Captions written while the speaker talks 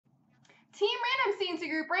Team Random C&C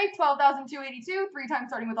Group break 12,282. 3 times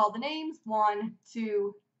starting with all the names. 1,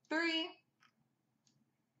 2, 3.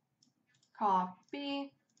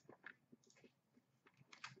 Copy.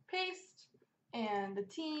 Paste. And the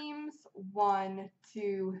teams. 1,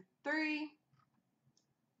 2, 3.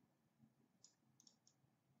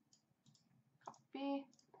 Copy.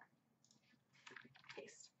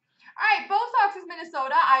 Paste. Alright, Bo Sox is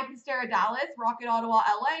Minnesota, Ipistera Dallas, Rocket Ottawa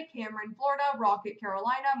LA, Cameron Florida, Rocket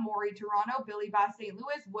Carolina, Maury Toronto, Billy Bass St.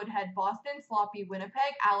 Louis, Woodhead Boston, Sloppy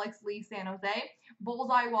Winnipeg, Alex Lee San Jose,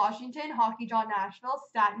 Bullseye Washington, Hockey John Nashville,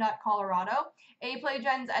 Statnut Colorado, A-Play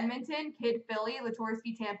Gens Edmonton, Kid Philly,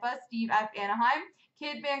 Latorsky Tampa, Steve F Anaheim,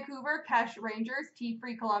 Kid Vancouver, Kesh Rangers, T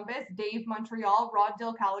Free Columbus, Dave Montreal, Rod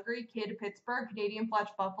Dill Calgary, Kid Pittsburgh, Canadian Fletch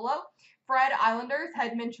Buffalo, Fred Islanders,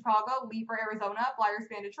 Hedman Chicago, Lee for Arizona, Flyers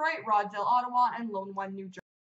fan Detroit, Rod Dill Ottawa, and Lone One New Jersey.